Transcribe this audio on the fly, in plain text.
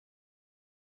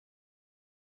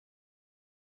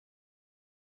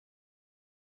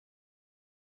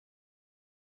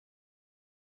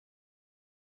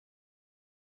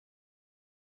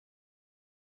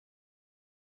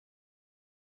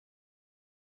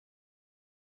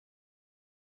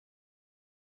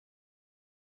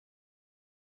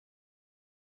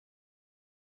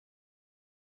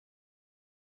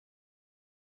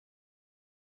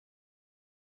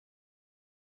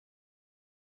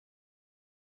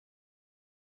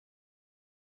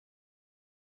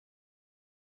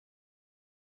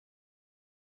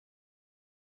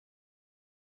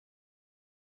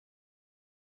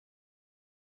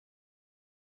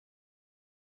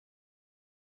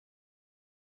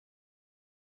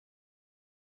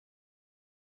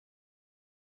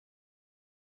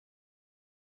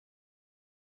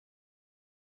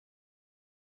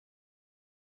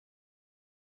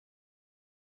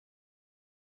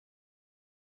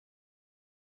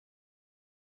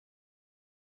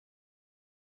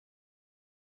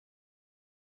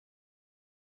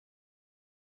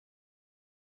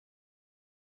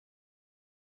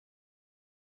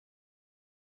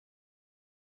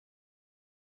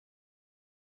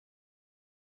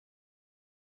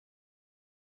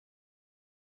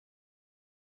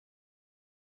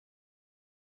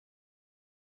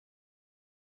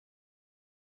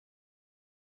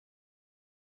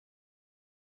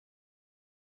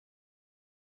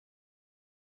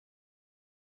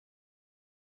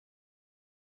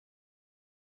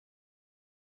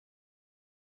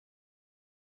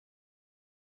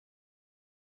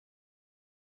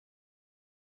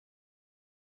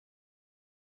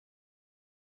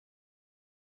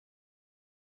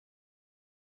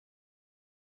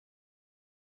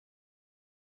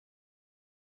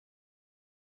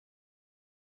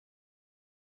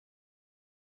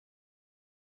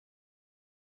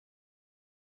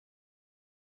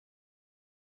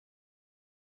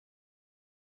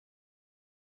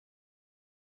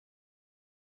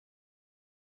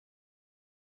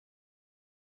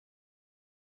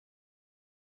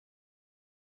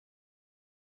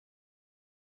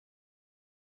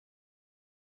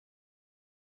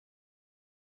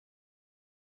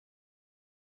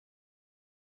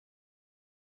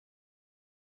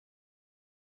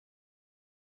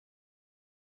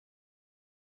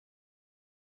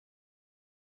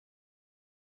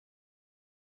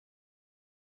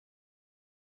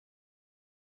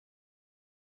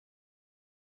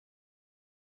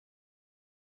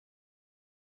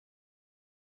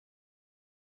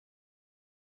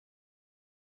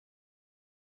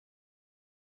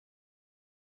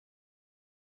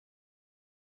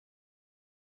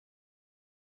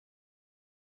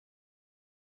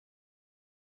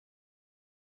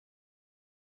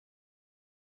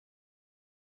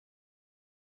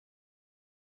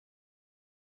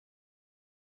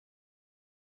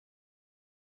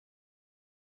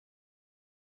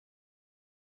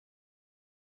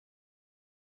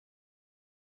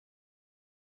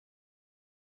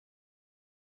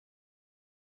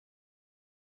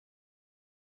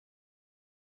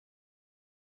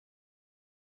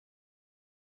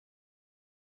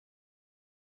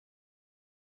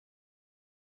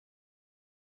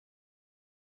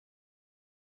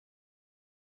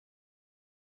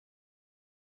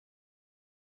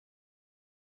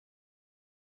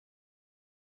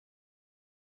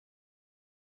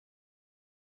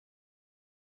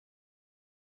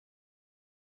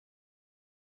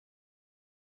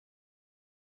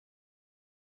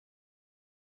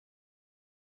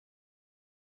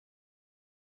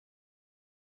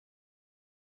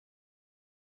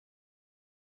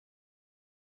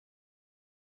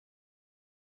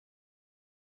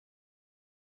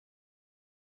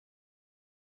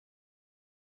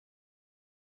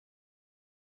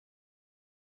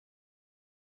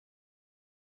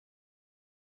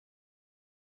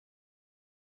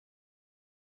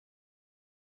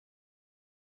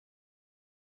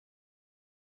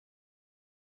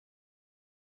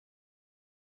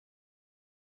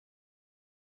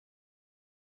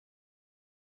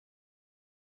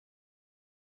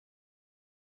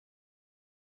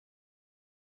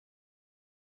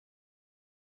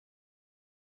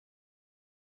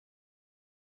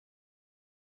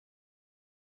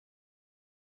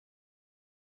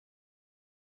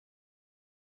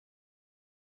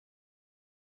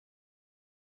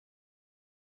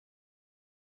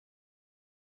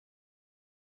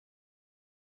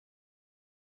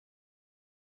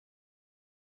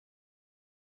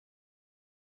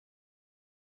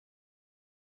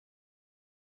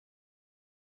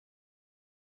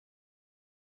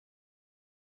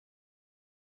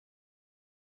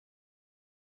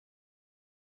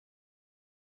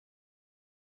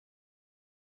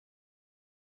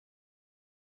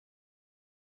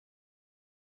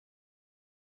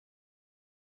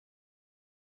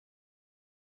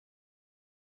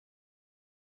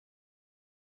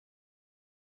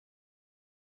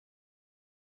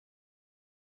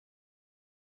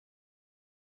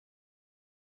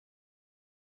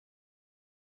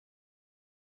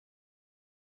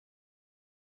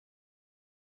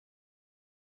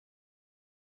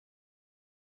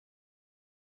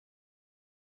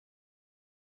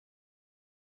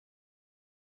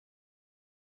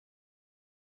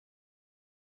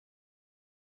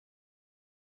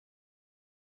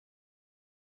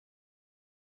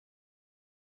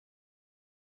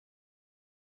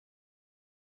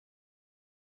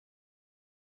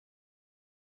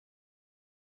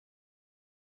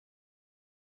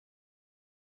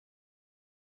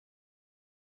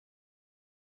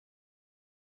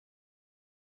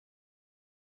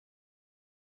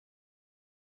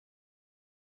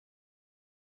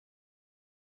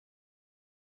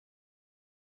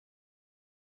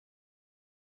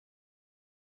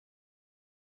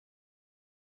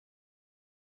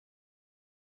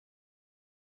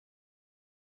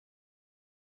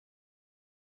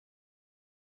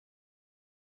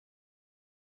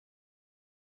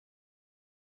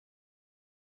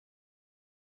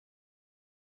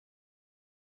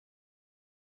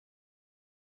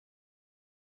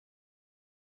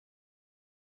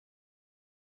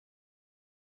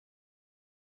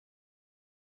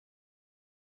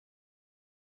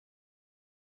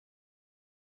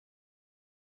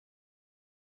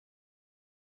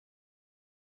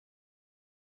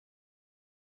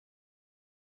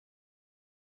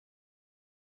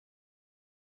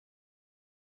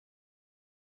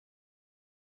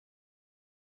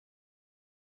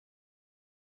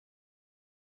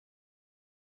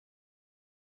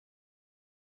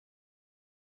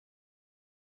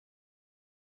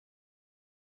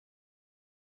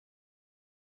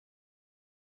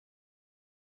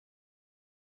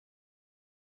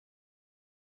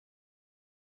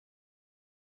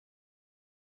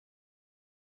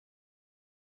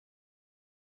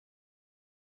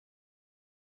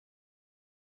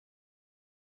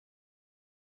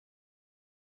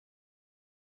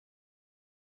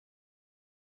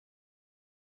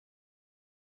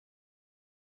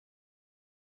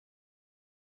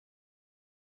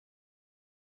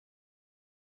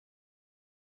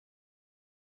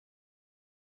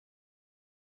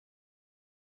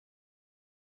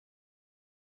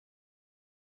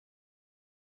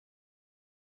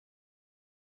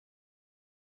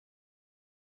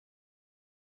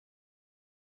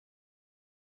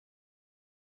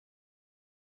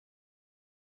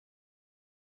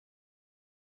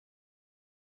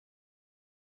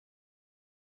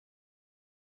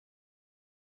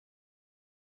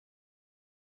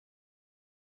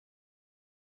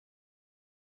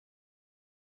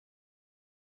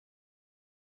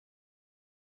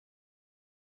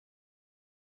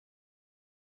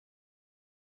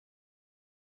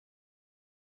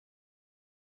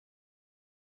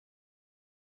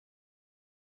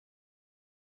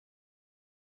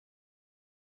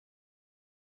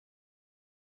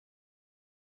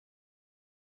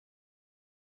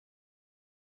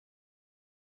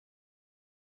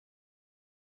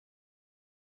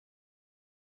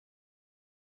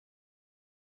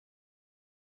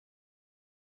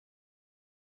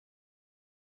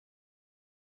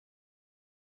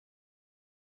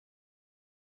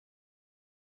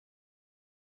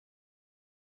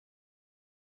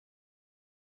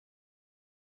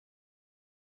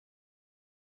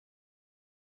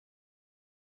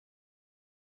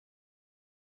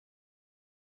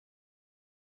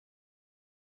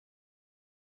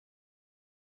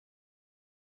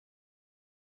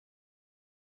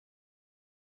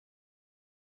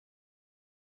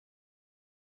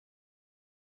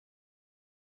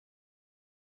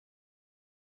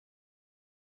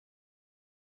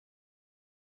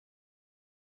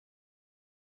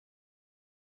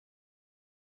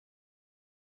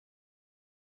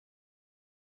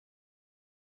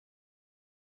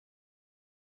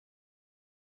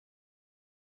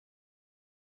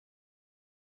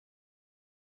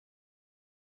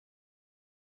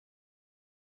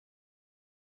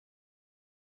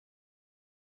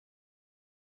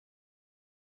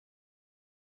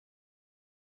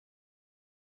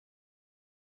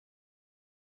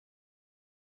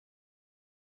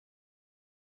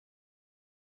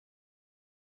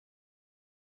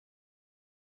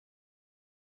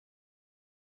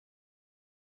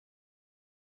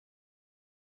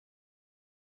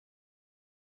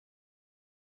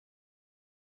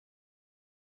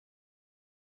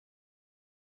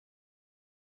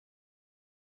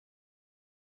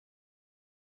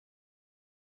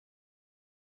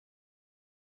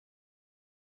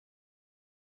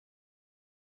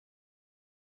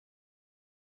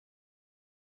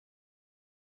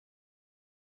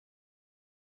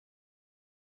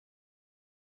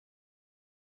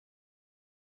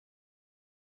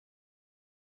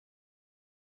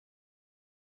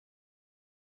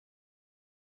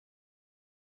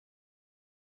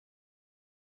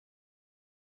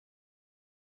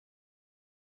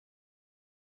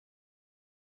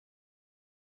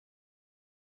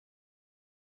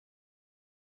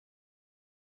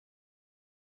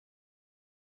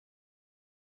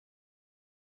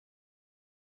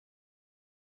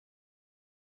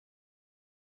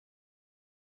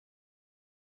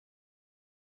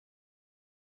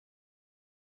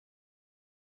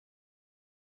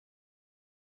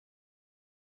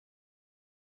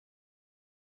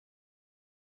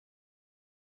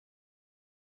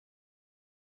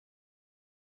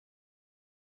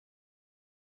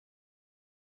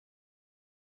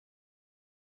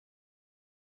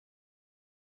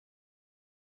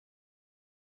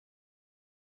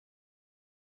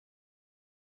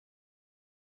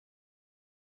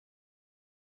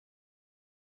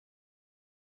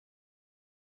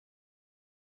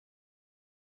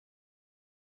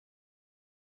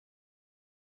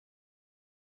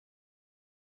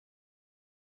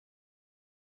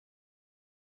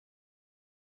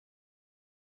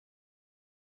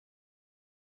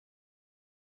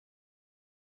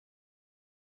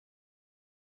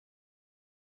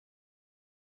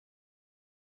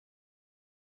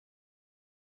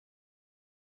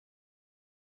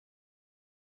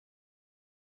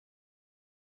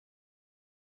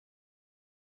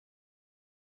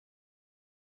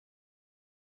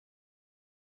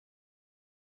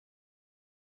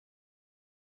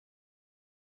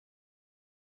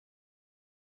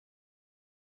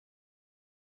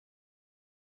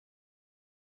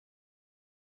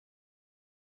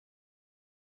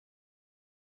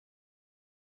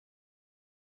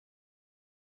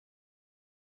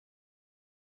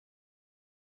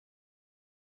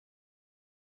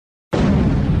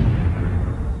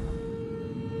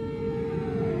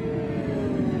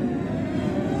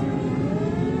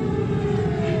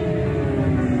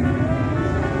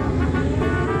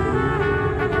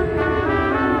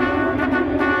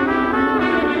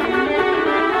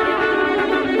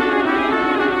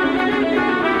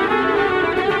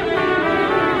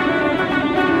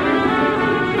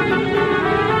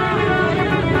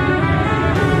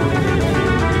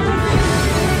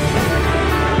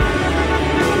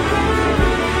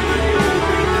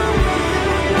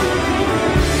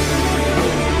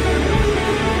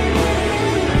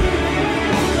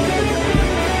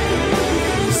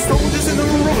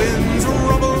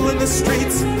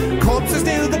Corpses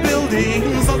near the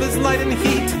buildings, all this light and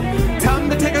heat. Time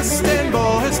to take a stand,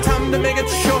 boys, time to make a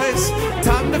choice.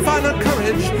 Time to find our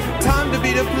courage, time to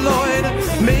be deployed.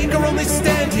 Make our only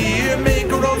stand here,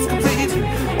 make our roads complete.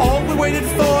 All we waited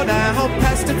for now,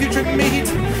 past and future meet.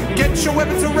 Get your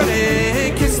weapons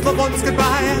ready, kiss loved ones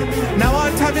goodbye. Now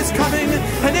our time is coming,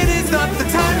 and it is not the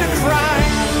time to cry.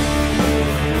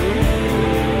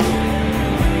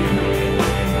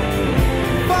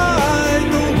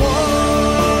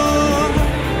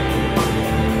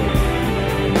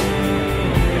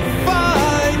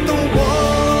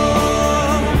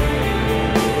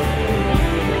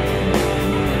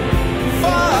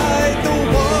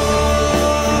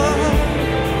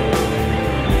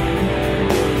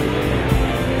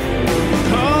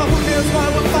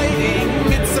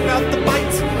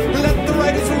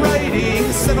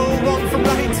 Settle wrong from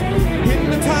right. In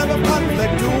the time of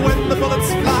conflict, when the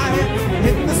bullets fly,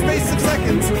 in the space of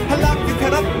seconds, a life you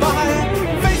cannot buy.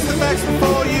 Face the facts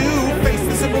before you, face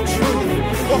the simple truth.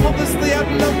 We're hopelessly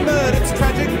outnumbered, it's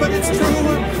tragic but it's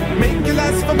true. Make your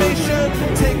last formation,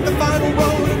 take the final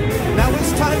road. Now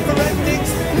it's time for endings,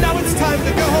 now it's time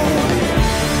to go.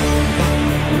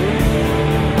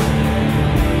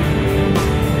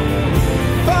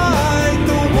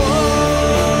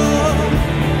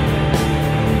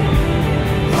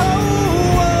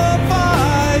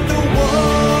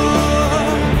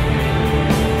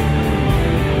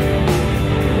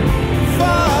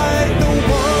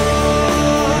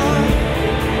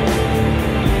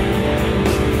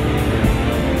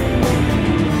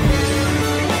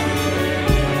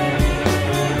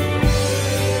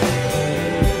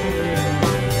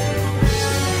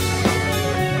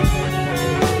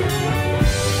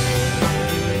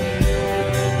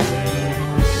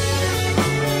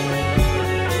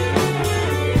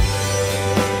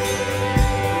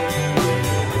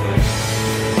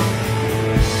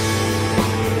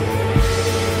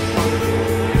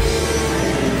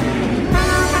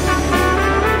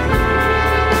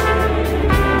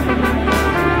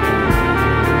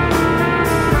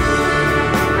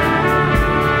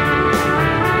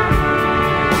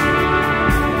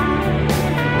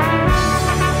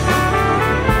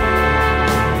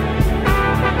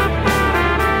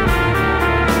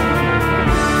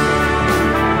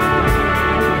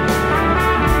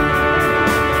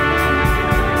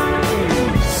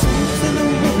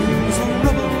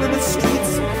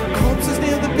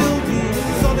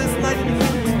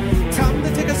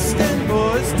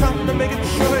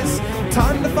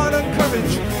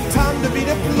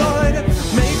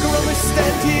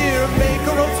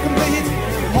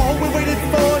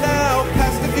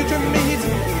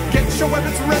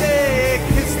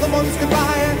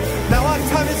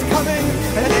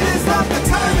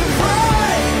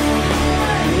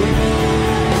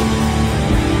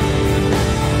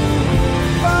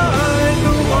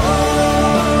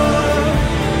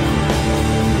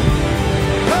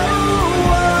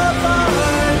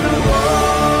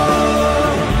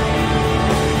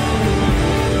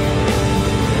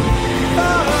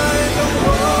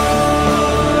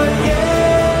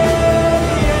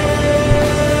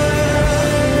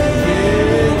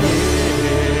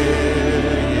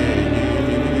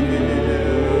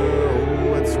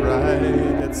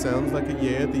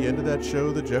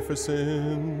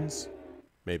 Jeffersons.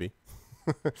 Maybe.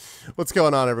 What's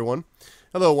going on, everyone?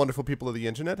 Hello, wonderful people of the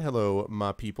internet. Hello,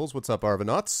 my peoples. What's up,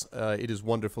 Arvanauts? It is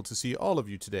wonderful to see all of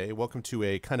you today. Welcome to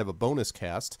a kind of a bonus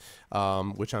cast,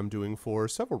 which I'm doing for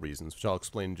several reasons, which I'll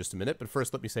explain in just a minute. But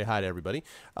first, let me say hi to everybody.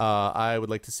 I would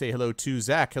like to say hello to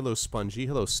Zach. Hello, Spongy.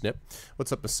 Hello, Snip.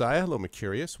 What's up, Messiah? Hello,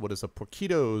 Mercurius. What is up,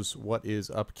 Porquitos? What is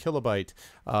up, Kilobyte?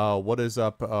 What is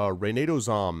up,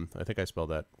 Renatozom? I think I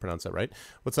spelled that, pronounced that right.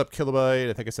 What's up, Kilobyte?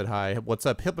 I think I said hi. What's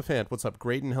up, Hippophant? What's up,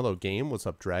 Graydon? Hello, Game. What's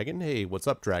up, Dragon? Hey, what's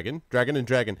up, Dragon? Dragon and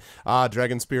Dragon.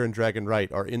 Dragon Spear and Dragon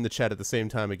Right are in the chat at the same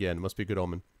time again. Must be a good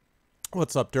omen.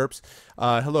 What's up, derps?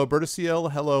 Hello,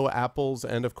 Berticiel. Hello, Apples.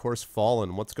 And, of course,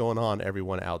 Fallen. What's going on,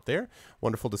 everyone out there?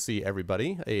 Wonderful to see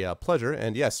everybody. A pleasure.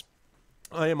 And, yes,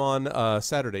 I am on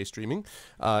Saturday streaming,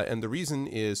 and the reason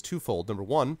is twofold. Number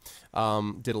one,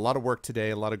 did a lot of work today,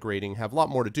 a lot of grading, have a lot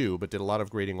more to do, but did a lot of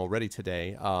grading already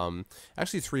today.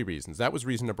 Actually, three reasons. That was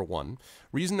reason number one.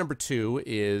 Reason number two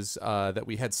is that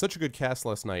we had such a good cast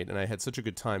last night, and I had such a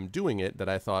good time doing it that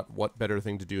I thought, what better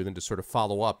thing to do than to sort of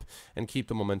follow up and keep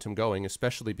the momentum going,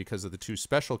 especially because of the two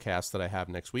special casts that I have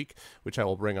next week, which I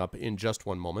will bring up in just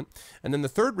one moment. And then the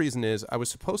third reason is I was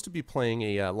supposed to be playing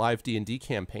a live D&D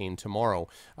campaign tomorrow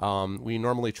tomorrow. We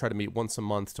normally try to meet once a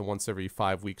month to once every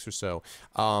 5 weeks or so.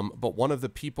 But one of the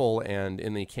people and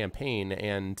in the campaign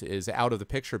and is out of the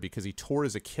picture because he tore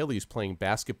his Achilles playing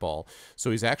basketball.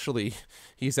 So he's actually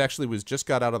was just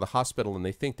got out of the hospital, and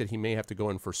they think that he may have to go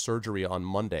in for surgery on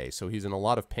Monday. So he's in a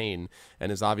lot of pain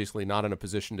and is obviously not in a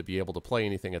position to be able to play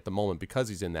anything at the moment because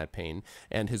he's in that pain.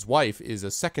 And his wife is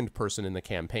a second person in the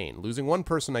campaign. Losing one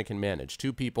person I can manage.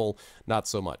 Two people, not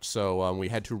so much. So we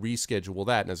had to reschedule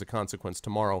that, and as a consequence,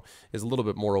 tomorrow is a little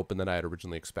bit more open than I had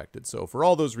originally expected. So for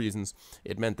all those reasons,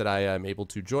 it meant that I am able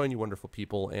to join you wonderful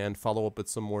people and follow up with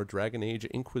some more Dragon Age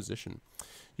Inquisition.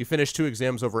 You finished 2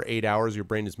 exams over 8 hours. Your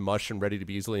brain is mush and ready to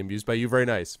be easily amused by you. Very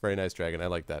nice, Dragon. I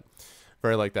like that.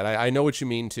 Very like that. I know what you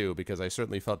mean, too, because I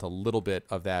certainly felt a little bit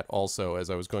of that also as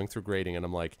I was going through grading, and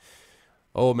I'm like,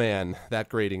 oh, man, that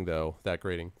grading, though, that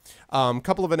grading.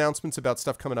 Couple of announcements about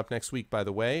stuff coming up next week, by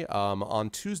the way. On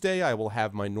Tuesday, I will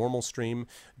have my normal stream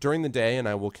during the day, and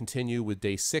I will continue with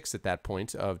day 6 at that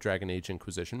point of Dragon Age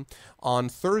Inquisition. On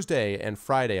Thursday and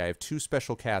Friday, I have 2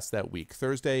 special casts that week.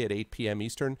 Thursday at 8 p.m.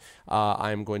 Eastern,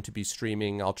 I'm going to be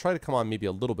streaming. I'll try to come on maybe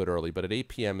a little bit early, but at 8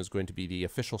 p.m. is going to be the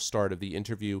official start of the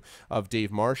interview of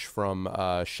Dave Marsh from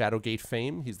Shadowgate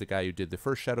fame. He's the guy who did the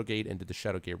first Shadowgate and did the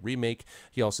Shadowgate remake.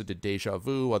 He also did Deja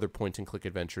Vu, other point-and-click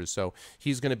adventures. So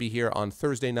he's going to be here on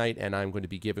Thursday night, and I'm going to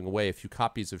be giving away a few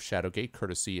copies of Shadowgate,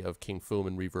 courtesy of King Foom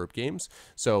and Reverb Games.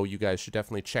 So you guys should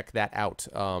definitely check that out.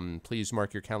 Please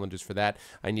mark your calendars for that.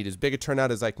 I need as big a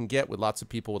turnout as I can get with lots of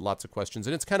people with lots of questions,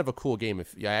 and it's kind of a cool game.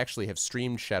 I actually have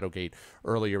streamed Shadowgate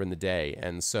earlier in the day,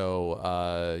 and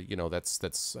so you know, that's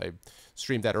I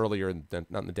streamed that earlier,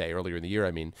 not in the day, earlier in the year,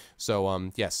 I mean.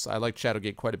 So yes, I like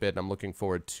Shadowgate quite a bit, and I'm looking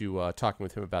forward to talking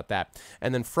with him about that.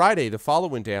 And then Friday, the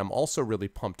following day, I'm also really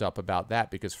pumped up about that,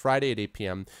 because Friday at 8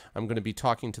 p.m., I'm going to be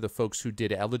talking to the folks who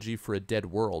did Elegy for a Dead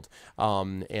World,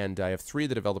 and I have 3 of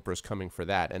the developers coming for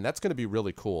that, and that's going to be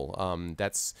really cool.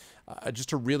 That's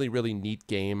just a really, really neat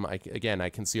game. Again, I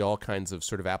can see all kinds of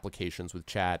sort of applications with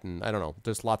chat, and I don't know,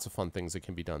 there's lots of fun things that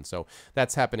can be done. So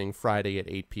that's happening Friday at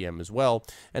 8 p.m. as well.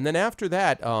 And then after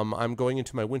that, I'm going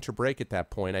into my winter break at that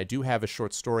point. I do have a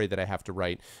short story that I have to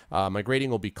write. My grading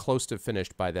will be close to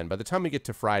finished by then. By the time we get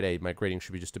to Friday, my grading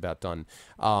should be just about done,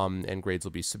 and grades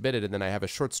will be submitted. And then I have a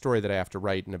short story that I have to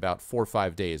write in about 4 or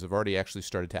 5 days. I've already actually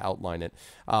started to outline it.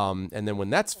 And then when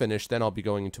that's finished, then I'll be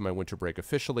going into my winter break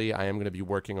officially. I am going to be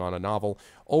working on a novel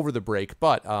over the break,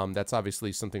 but that's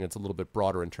obviously something that's a little bit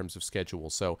broader in terms of schedule.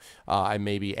 So I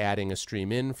may be adding a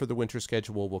stream in for the winter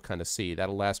schedule. We'll kind of see.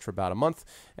 That'll last for about a month,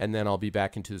 and then I'll be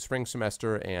back into the spring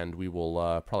semester, and we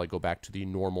will probably go back to the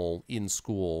normal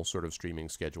in-school sort of streaming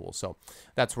schedule. So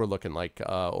that's what we're looking like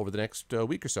over the next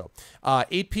week or so.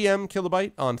 8 p.m.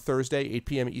 Kilobyte on Thursday, 8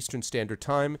 p.m. Eastern Standard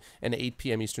Time, and 8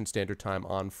 p.m. Eastern Standard Time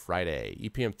on Friday.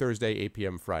 8 p.m. Thursday, 8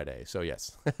 p.m. Friday. So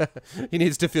yes, he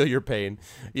needs to feel your pain.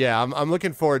 Yeah, I'm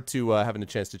looking forward to having a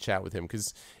chance to chat with him,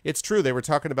 because it's true. They were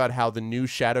talking about how the new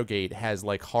Shadowgate has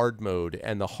like hard mode,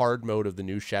 and the hard mode of the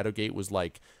new Shadowgate was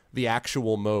like the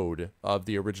actual mode of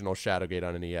the original Shadowgate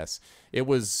on an NES. It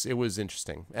was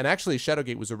interesting. And actually,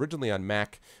 Shadowgate was originally on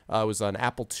Mac. It was on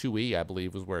Apple IIe, I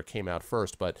believe, was where it came out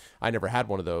first. But I never had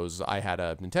one of those. I had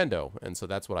a Nintendo, and so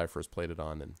that's what I first played it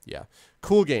on. And yeah,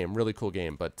 cool game, really cool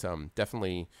game, but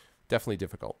definitely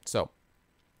difficult. So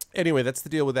anyway, that's the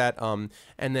deal with that. And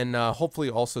then hopefully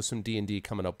also some D&D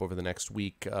coming up over the next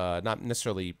week. Not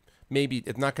necessarily. Maybe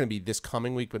it's not going to be this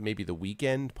coming week, but maybe the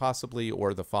weekend possibly,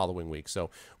 or the following week. So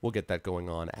we'll get that going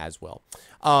on as well.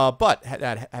 But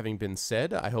that having been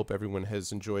said, I hope everyone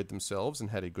has enjoyed themselves and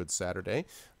had a good Saturday.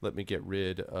 Let me get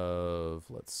rid of,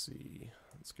 let's see,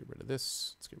 let's get rid of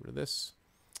this. Let's get rid of this.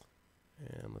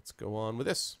 And let's go on with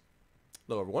this.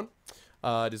 Hello, everyone.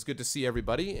 It is good to see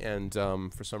everybody. And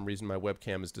for some reason, my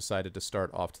webcam has decided to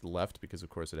start off to the left, because of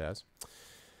course it has.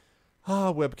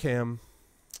 Webcam.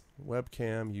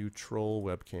 Webcam, you troll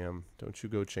webcam. Don't you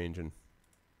go changing.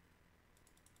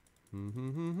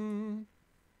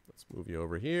 Let's move you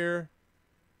over here.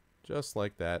 Just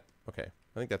like that. Okay.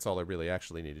 I think that's all I really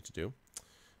actually needed to do.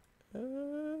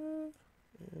 And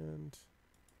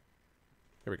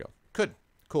here we go. Good.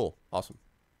 Cool. Awesome.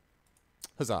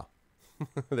 Huzzah.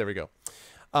 There we go.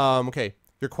 Okay.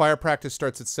 Your choir practice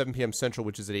starts at 7 p.m. Central,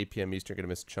 which is at 8 p.m. Eastern. You're going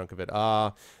to miss a chunk of it.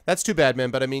 That's too bad, man.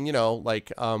 But, I mean, you know,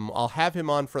 like, I'll have him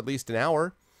on for at least an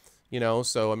hour, you know.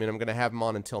 So, I mean, I'm going to have him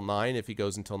on until 9. If he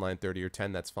goes until 9:30 or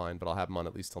 10, that's fine. But I'll have him on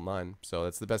at least till 9. So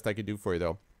that's the best I could do for you,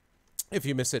 though. If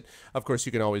you miss it, of course,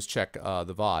 you can always check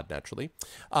the VOD, naturally.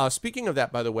 Speaking of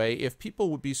that, by the way, if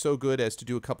people would be so good as to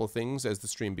do a couple of things as the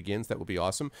stream begins, that would be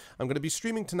awesome. I'm going to be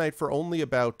streaming tonight for only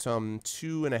about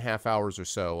 2.5 hours or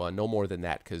so, no more than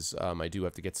that, because I do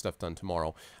have to get stuff done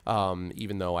tomorrow,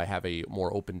 even though I have a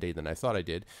more open day than I thought I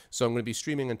did. So I'm going to be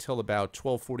streaming until about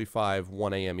 12:45,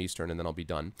 1 a.m. Eastern, and then I'll be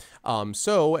done.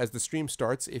 So as the stream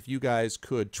starts, if you guys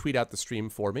could tweet out the stream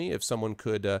for me, if someone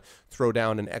could throw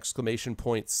down an exclamation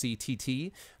point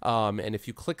CTT, and if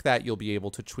you click that, you'll be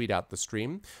able to tweet out the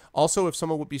stream. Also, if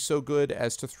someone would be so good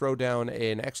as to throw down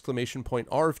an exclamation point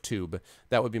ARVTube,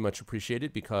 that would be much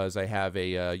appreciated, because I have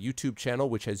a YouTube channel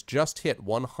which has just hit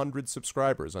 100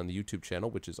 subscribers on the YouTube channel,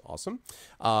 which is awesome.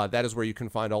 That is where you can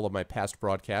find all of my past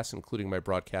broadcasts, including my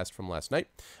broadcast from last night,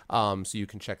 so you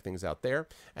can check things out there.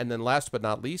 And then last but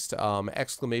not least,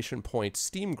 exclamation point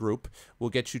Steam group will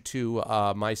get you to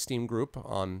my Steam group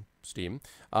on Steam,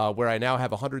 where I now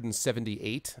have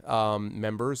 178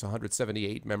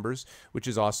 members, which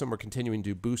is awesome. We're continuing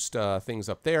to boost things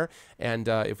up there, and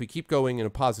if we keep going in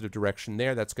a positive direction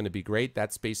there, that's going to be great.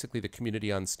 That's basically the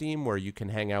community on Steam, where you can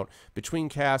hang out between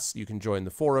casts, you can join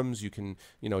the forums, you can,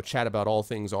 chat about all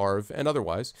things ARV and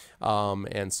otherwise,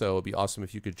 and so it'd be awesome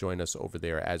if you could join us over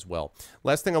there as well.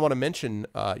 Last thing I want to mention,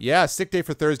 yeah, sick day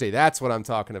for Thursday, that's what I'm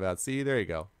talking about. See, there you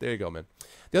go, man.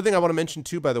 The other thing I want to mention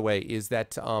too, by the way, is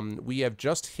that we have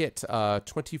just hit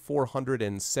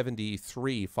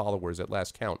 2,473 followers at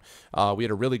last count. We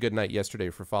had a really good night yesterday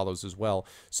for follows as well.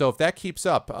 So if that keeps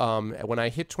up, when I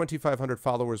hit 2,500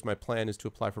 followers, my plan is to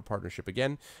apply for partnership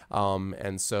again.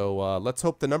 And so let's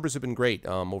hope the numbers have been great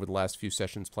over the last few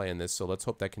sessions playing this. So let's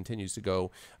hope that continues to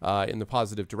go in the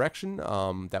positive direction.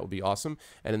 That would be awesome.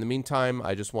 And in the meantime,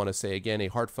 I just want to say again a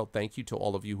heartfelt thank you to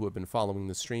all of you who have been following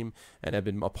the stream and have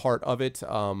been a part of it.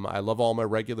 I love all my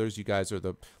regulars. You guys are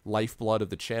the lifeblood of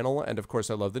the channel. And of course,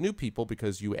 I love the new people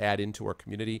because you add into our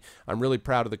community. I'm really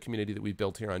proud of the community that we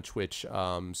built here on Twitch.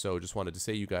 So just wanted to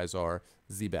say you guys are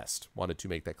the best. Wanted to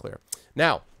make that clear.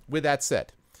 Now, with that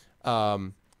said,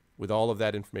 with all of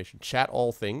that information, chat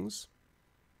all things.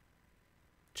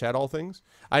 Chat all things.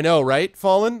 I know, right,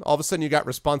 Fallen? All of a sudden you got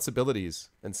responsibilities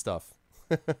and stuff.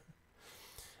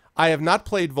 I have not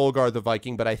played Volgar the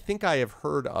Viking, but I think I have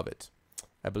heard of it.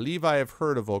 I believe I have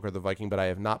heard of Volgar the Viking, but I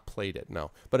have not played it, no.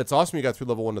 But it's awesome you got through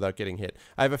level 1 without getting hit.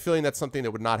 I have a feeling that's something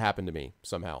that would not happen to me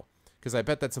somehow, because I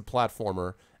bet that's a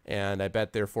platformer, and I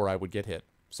bet, therefore, I would get hit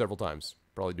several times,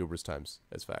 probably numerous times,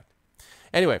 as fact.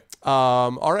 Anyway,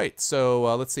 all right,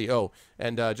 so let's see. Oh,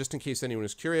 and just in case anyone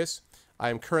is curious, I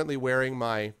am currently wearing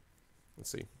my, let's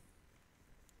see,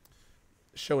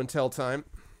 show and tell time.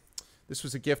 This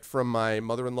was a gift from my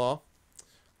mother-in-law.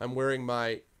 I'm wearing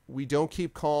my We Don't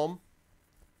Keep Calm,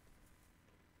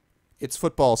 it's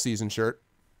football season shirt.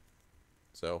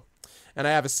 So, and I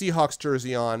have a Seahawks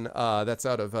jersey on. That's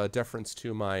out of deference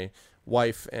to my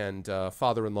wife and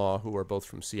father-in-law, who are both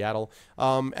from Seattle.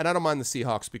 And I don't mind the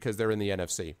Seahawks because they're in the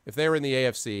NFC. If they were in the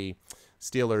AFC,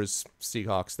 Steelers,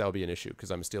 Seahawks, that would be an issue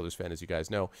because I'm a Steelers fan, as you guys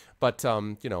know. But,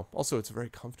 also it's very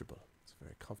comfortable. It's a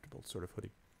very comfortable sort of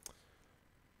hoodie.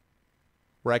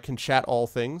 Where I can chat all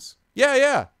things.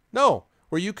 Yeah. No,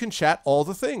 where you can chat all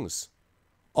the things.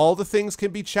 All the things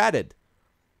can be chatted.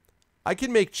 I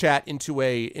can make chat into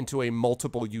a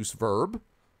multiple use verb.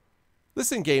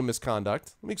 Listen, game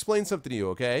misconduct. Let me explain something to you,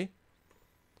 okay?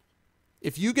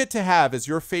 If you get to have as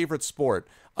your favorite sport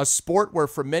a sport where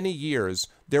for many years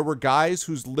there were guys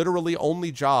whose literally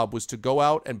only job was to go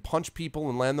out and punch people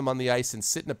and land them on the ice and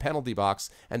sit in a penalty box,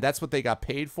 and that's what they got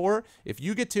paid for, if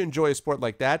you get to enjoy a sport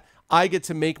like that, I get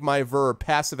to make my verb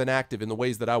passive and active in the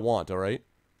ways that I want, all right?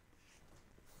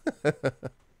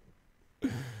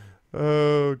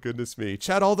 Oh, goodness me.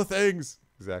 Chat all the things.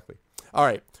 Exactly. All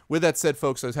right. With that said,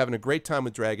 folks, I was having a great time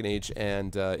with Dragon Age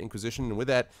and Inquisition. And with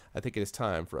that, I think it is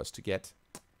time for us to get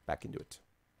back into it.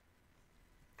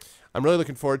 I'm really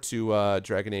looking forward to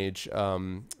Dragon Age,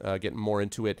 getting more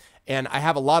into it. And I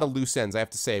have a lot of loose ends, I have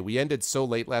to say. We ended so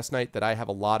late last night that I have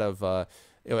a lot of...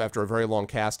 after a very long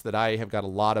cast, that I have got a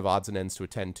lot of odds and ends to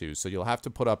attend to. So you'll have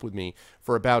to put up with me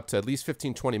for about at least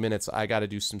 15-20 minutes. I got to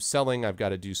do some selling. I've got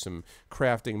to do some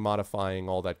crafting, modifying,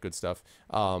 all that good stuff.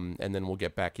 And then we'll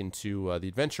get back into the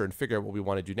adventure and figure out what we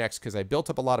want to do next, because I built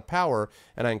up a lot of power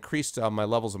and I increased my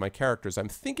levels of my characters. I'm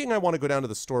thinking I want to go down to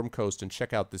the Storm Coast and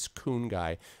check out this Coon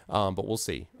guy, but we'll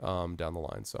see down the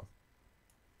line. So,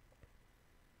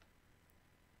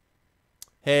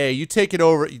 hey, you take it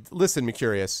over. Listen,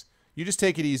 Mercurius. You just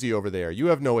take it easy over there. You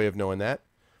have no way of knowing that.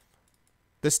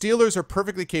 The Steelers are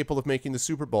perfectly capable of making the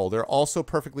Super Bowl. They're also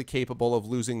perfectly capable of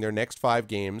losing their next 5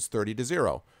 games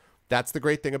 30-0. That's the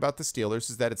great thing about the Steelers,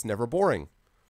 is that it's never boring.